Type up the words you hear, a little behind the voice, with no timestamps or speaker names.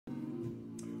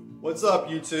What's up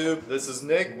YouTube? This is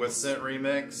Nick with Scent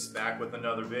Remix, back with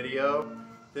another video.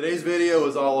 Today's video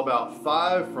is all about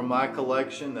 5 from my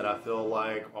collection that I feel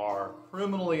like are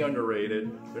criminally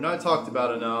underrated. They're not talked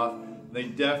about enough. They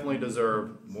definitely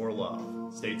deserve more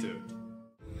love. Stay tuned.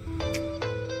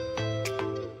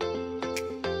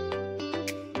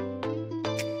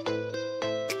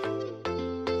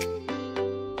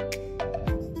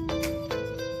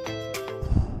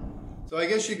 So I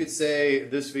guess you could say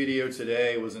this video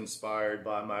today was inspired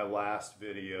by my last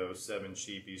video, 7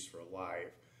 Cheapies for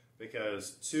Life,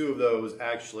 because 2 of those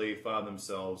actually found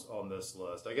themselves on this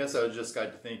list. I guess I just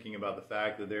got to thinking about the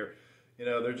fact that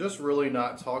they're just really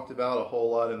not talked about a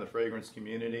whole lot in the fragrance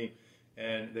community,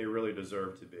 and they really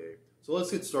deserve to be. So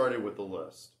let's get started with the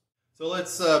list. So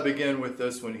let's begin with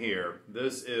this one here.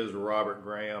 This is Robert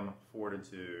Graham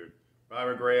Fortitude.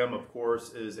 Robert Graham, of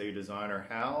course, is a designer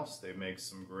house. They make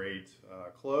some great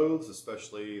clothes,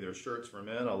 especially their shirts for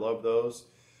men. I love those.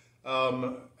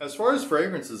 As far as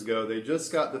fragrances go, they just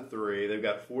got the 3. They've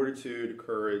got Fortitude,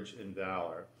 Courage, and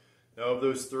Valor. Now, of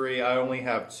those 3, I only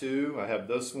have 2. I have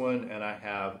this one and I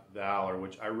have Valor,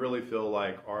 which I really feel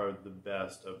like are the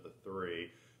best of the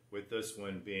 3, with this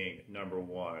one being number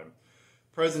 1.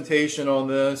 Presentation on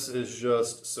this is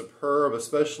just superb,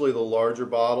 especially the larger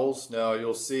bottles. Now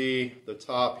you'll see the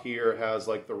top here has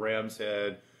like the ram's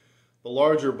head. The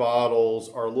larger bottles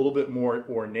are a little bit more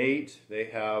ornate. They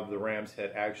have the ram's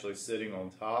head actually sitting on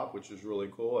top, which is really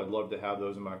cool. I'd love to have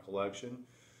those in my collection.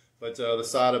 But the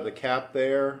side of the cap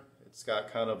there, it's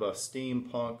got kind of a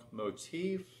steampunk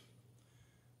motif.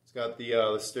 It's got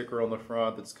the sticker on the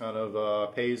front that's kind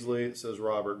of paisley. It says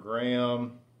Robert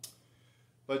Graham.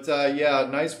 But yeah,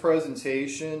 nice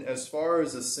presentation. As far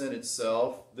as the scent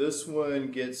itself, this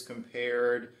one gets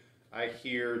compared, I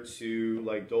hear, to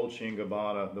like Dolce &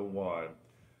 Gabbana, the one.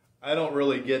 I don't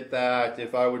really get that.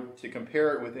 If I were to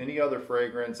compare it with any other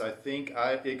fragrance, I think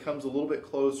it comes a little bit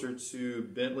closer to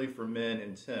Bentley for Men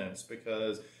Intense,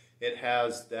 because it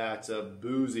has that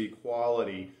boozy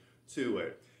quality to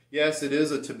it. Yes, it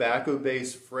is a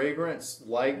tobacco-based fragrance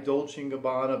like Dolce &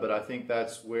 Gabbana, but I think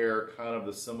that's where kind of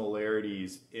the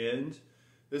similarities end.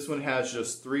 This one has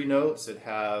just 3 notes. It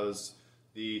has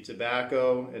the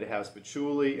tobacco, it has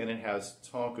patchouli, and it has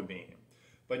tonka bean.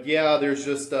 But yeah, there's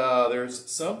just there's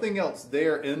something else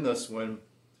there in this one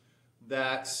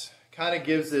that kind of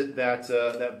gives it that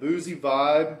that boozy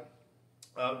vibe.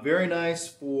 Very nice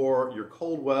for your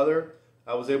cold weather.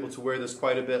 I was able to wear this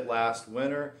quite a bit last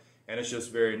winter. And it's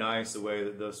just very nice the way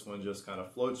that this one just kind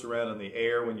of floats around in the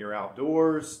air when you're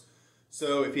outdoors.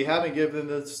 So if you haven't given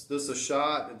this a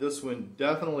shot, this one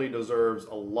definitely deserves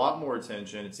a lot more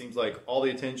attention. It seems like all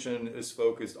the attention is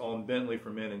focused on Bentley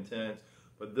for Men Intense,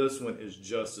 but this one is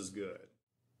just as good.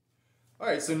 All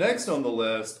right, so next on the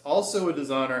list, also a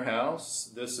designer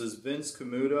house. This is Vince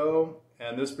Camuto,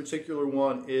 and this particular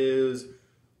one is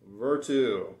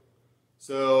Virtu.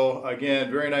 So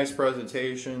again, very nice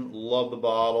presentation, love the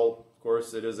bottle. Of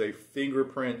course, it is a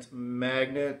fingerprint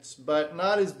magnet, but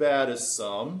not as bad as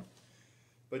some.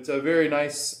 But a very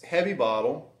nice heavy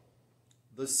bottle.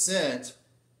 The scent,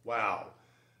 wow.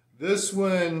 This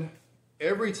one,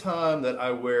 every time that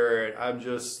I wear it, I'm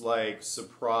just like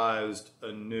surprised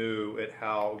anew at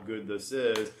how good this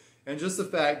is. And just the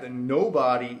fact that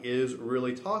nobody is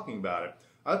really talking about it.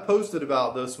 I've posted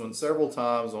about this one several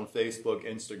times on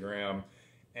Facebook, Instagram,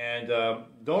 and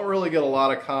don't really get a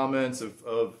lot of comments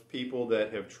of people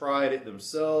that have tried it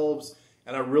themselves,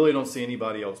 and I really don't see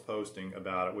anybody else posting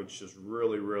about it, which just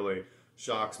really, really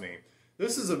shocks me.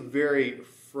 This is a very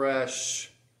fresh,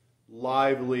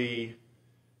 lively,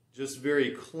 just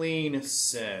very clean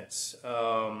scent.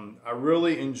 I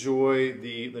really enjoy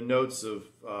the notes of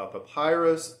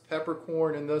papyrus,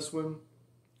 peppercorn in this one.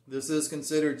 This is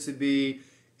considered to be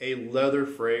a leather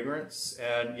fragrance,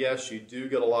 and yes, you do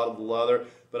get a lot of the leather,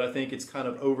 but I think it's kind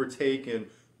of overtaken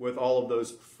with all of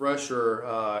those fresher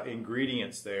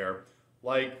ingredients there,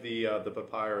 like the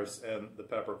papyrus and the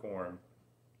peppercorn.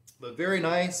 But very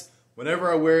nice.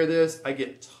 Whenever I wear this, I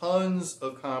get tons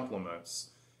of compliments.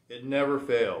 It never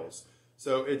fails.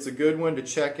 So it's a good one to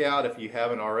check out if you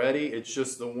haven't already. It's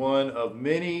just the one of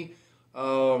many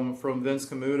from Vince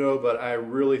Camuto, but I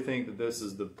really think that this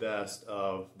is the best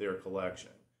of their collection.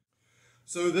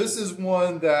 So this is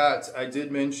one that I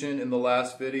did mention in the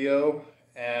last video,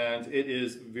 and it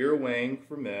is Vera Wang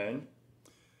for Men.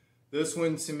 This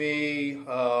one, to me,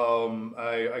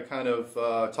 I kind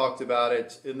of talked about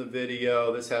it in the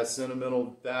video. This has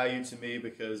sentimental value to me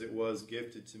because it was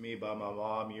gifted to me by my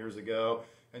mom years ago.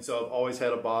 And so I've always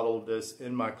had a bottle of this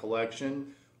in my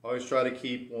collection. I always try to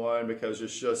keep one because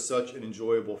it's just such an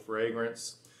enjoyable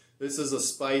fragrance. This is a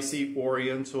spicy,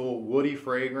 oriental, woody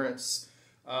fragrance.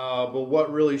 But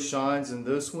what really shines in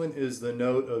this one is the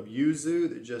note of yuzu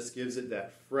that just gives it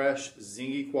that fresh,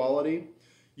 zingy quality.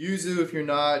 Yuzu, if you're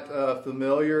not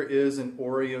familiar, is an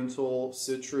oriental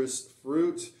citrus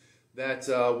fruit that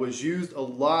was used a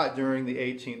lot during the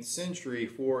 18th century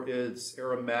for its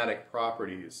aromatic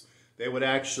properties. They would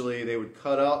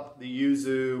cut up the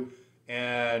yuzu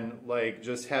and like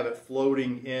just have it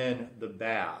floating in the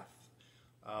bath.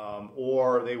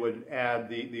 Or they would add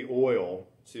the oil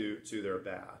to their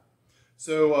bath.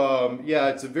 So yeah,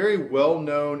 it's a very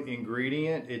well-known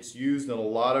ingredient. It's used in a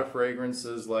lot of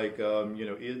fragrances like you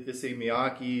know, Issey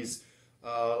Miyake's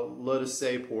let us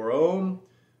say pour homme.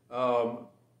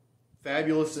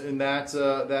 Fabulous in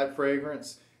that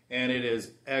fragrance, and it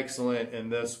is excellent in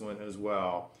this one as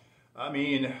well. I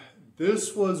mean,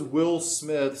 this was Will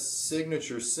Smith's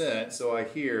signature scent, so I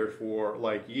hear, for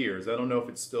like years. I don't know if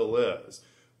it still is,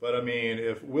 but I mean,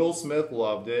 if Will Smith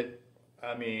loved it,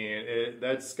 I mean,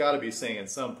 that's got to be saying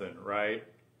something, right?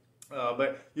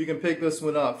 But you can pick this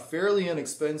one up fairly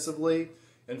inexpensively.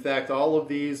 In fact, all of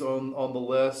these on the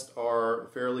list are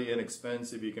fairly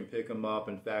inexpensive. You can pick them up,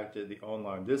 in fact, at the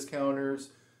online discounters,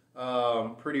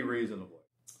 pretty reasonably.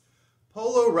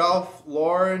 Polo Ralph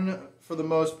Lauren, for the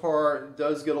most part,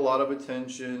 does get a lot of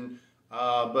attention,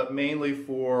 but mainly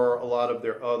for a lot of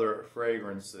their other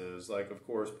fragrances. Like, of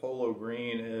course, Polo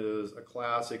Green is a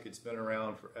classic. It's been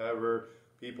around forever.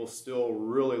 People still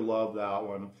really love that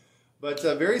one. But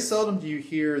very seldom do you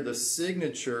hear the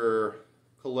signature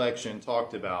collection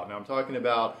talked about. Now I'm talking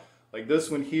about like this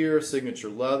one here, signature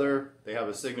leather. They have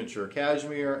a signature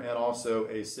cashmere and also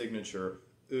a signature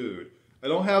oud. I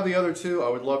don't have the other two. I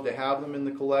would love to have them in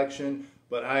the collection,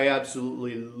 but I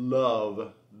absolutely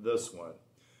love this one.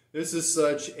 This is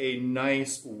such a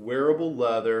nice wearable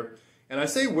leather. And I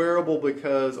say wearable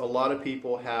because a lot of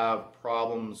people have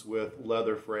problems with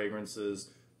leather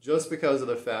fragrances just because of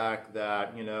the fact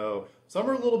that, you know, some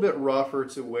are a little bit rougher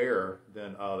to wear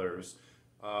than others.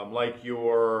 Like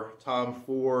your Tom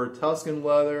Ford Tuscan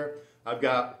leather. I've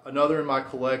got another in my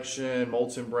collection,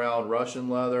 Molten Brown Russian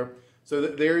leather. So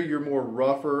they're your more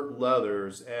rougher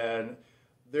leathers, and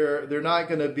they're not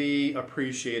going to be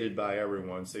appreciated by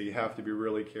everyone. So you have to be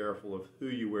really careful of who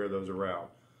you wear those around.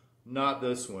 Not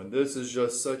this one. This is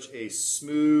just such a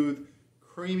smooth,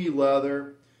 creamy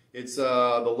leather. It's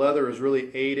the leather is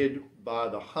really aided by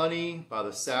the honey, by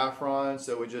the saffron.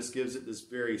 So it just gives it this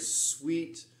very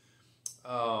sweet,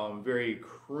 very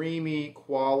creamy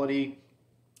quality,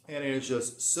 and it's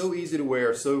just so easy to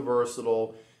wear, so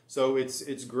versatile. So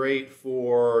it's great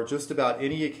for just about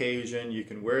any occasion. You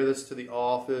can wear this to the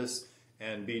office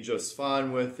and be just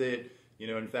fine with it. You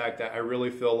know, in fact, I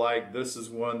really feel like this is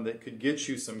one that could get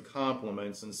you some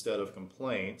compliments instead of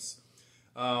complaints.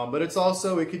 But it's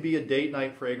also, it could be a date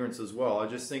night fragrance as well. I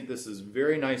just think this is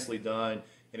very nicely done,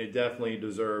 and it definitely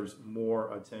deserves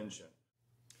more attention.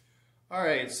 All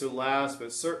right, so last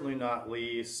but certainly not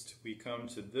least, we come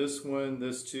to this one.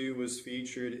 This too was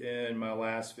featured in my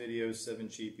last video, 7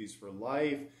 Cheapies for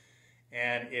Life.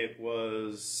 And it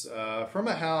was from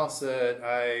a house that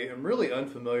I am really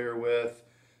unfamiliar with.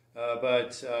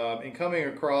 But in coming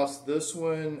across this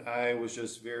one, I was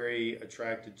just very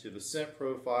attracted to the scent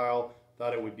profile.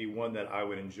 Thought it would be one that I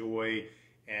would enjoy.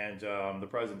 And the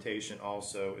presentation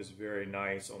also is very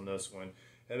nice on this one.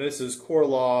 And this is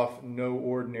Korloff No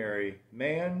Ordinary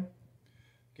Man.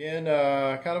 Again,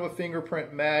 kind of a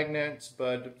fingerprint magnet,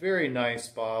 but a very nice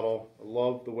bottle. I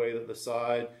love the way that the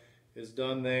side is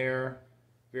done there.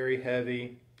 Very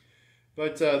heavy.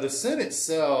 But the scent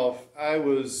itself, I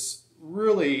was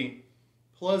really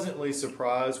pleasantly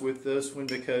surprised with this one,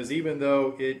 because even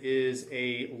though it is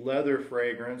a leather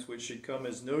fragrance, which should come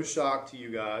as no shock to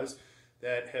you guys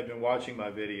that have been watching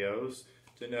my videos,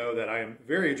 to know that I am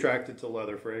very attracted to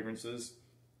leather fragrances.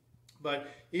 But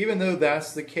even though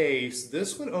that's the case,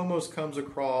 this one almost comes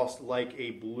across like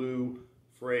a blue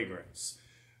fragrance,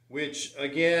 which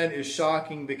again is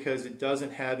shocking because it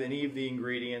doesn't have any of the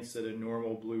ingredients that a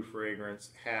normal blue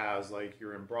fragrance has, like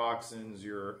your ambroxans,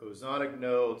 your ozonic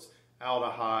notes,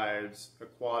 aldehydes,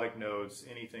 aquatic notes,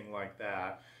 anything like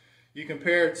that. You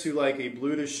compare it to like a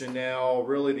Bleu de Chanel,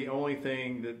 really the only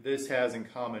thing that this has in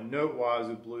common note-wise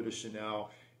with Bleu de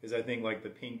Chanel is I think like the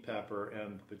pink pepper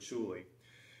and the patchouli.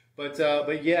 But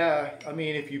yeah, I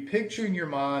mean, if you picture in your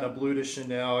mind a Bleu de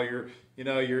Chanel,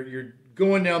 you're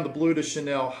going down the Bleu de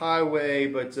Chanel highway,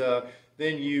 but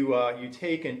then you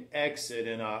take an exit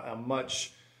in a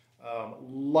much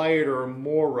lighter,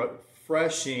 more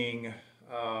refreshing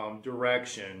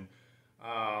direction.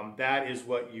 That is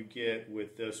what you get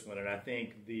with this one. And I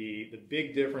think the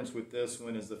big difference with this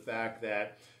one is the fact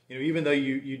that, even though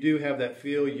you do have that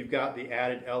feel, you've got the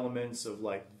added elements of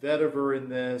like vetiver in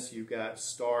this. You've got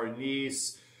star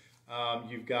anise.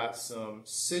 You've got some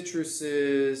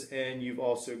citruses, and you've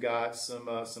also got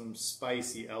some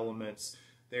spicy elements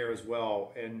there as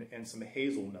well, and some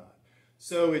hazelnut.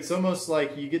 So it's almost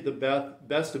like you get the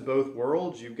best of both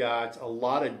worlds. You've got a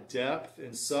lot of depth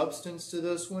and substance to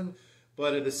this one,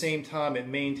 but at the same time it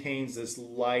maintains this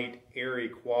light, airy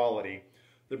quality.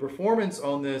 The performance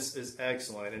on this is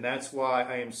excellent, and that's why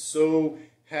I am so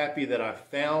happy that I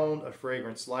found a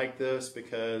fragrance like this,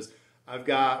 because I've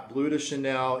got Bleu de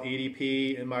Chanel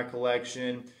EDP in my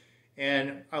collection,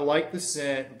 and I like the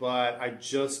scent, but I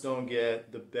just don't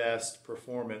get the best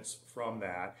performance from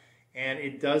that. And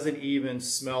it doesn't even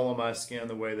smell on my skin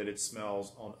the way that it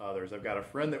smells on others. I've got a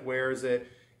friend that wears it,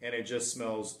 and it just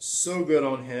smells so good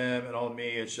on him, and on me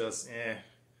it's just eh.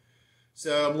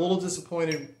 So I'm a little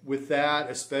disappointed with that,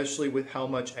 especially with how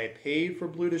much I paid for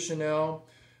Bleu de Chanel.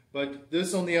 But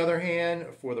this, on the other hand,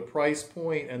 for the price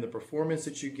point and the performance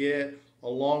that you get,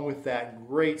 along with that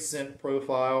great scent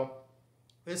profile,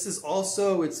 this is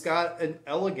also, it's got an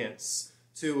elegance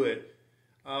to it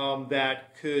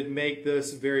that could make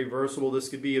this very versatile. This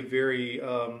could be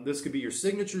this could be your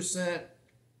signature scent,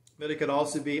 but it could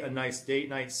also be a nice date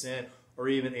night scent or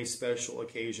even a special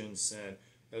occasion scent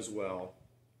as well.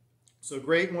 So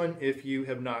great one if you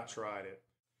have not tried it.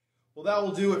 Well, that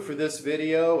will do it for this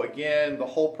video. Again, the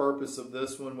whole purpose of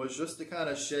this one was just to kind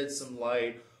of shed some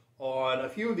light on a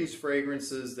few of these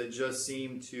fragrances that just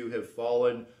seem to have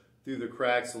fallen through the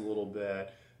cracks a little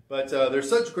bit. But they're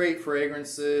such great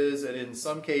fragrances, and in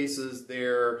some cases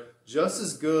they're just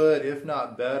as good, if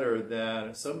not better,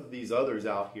 than some of these others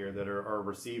out here that are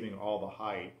receiving all the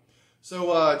hype.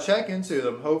 So check into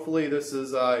them. Hopefully this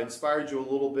has inspired you a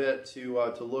little bit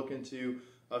to look into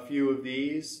a few of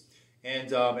these.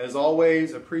 And as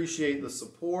always, appreciate the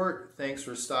support. Thanks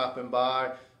for stopping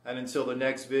by. And until the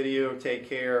next video, take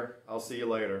care. I'll see you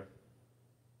later.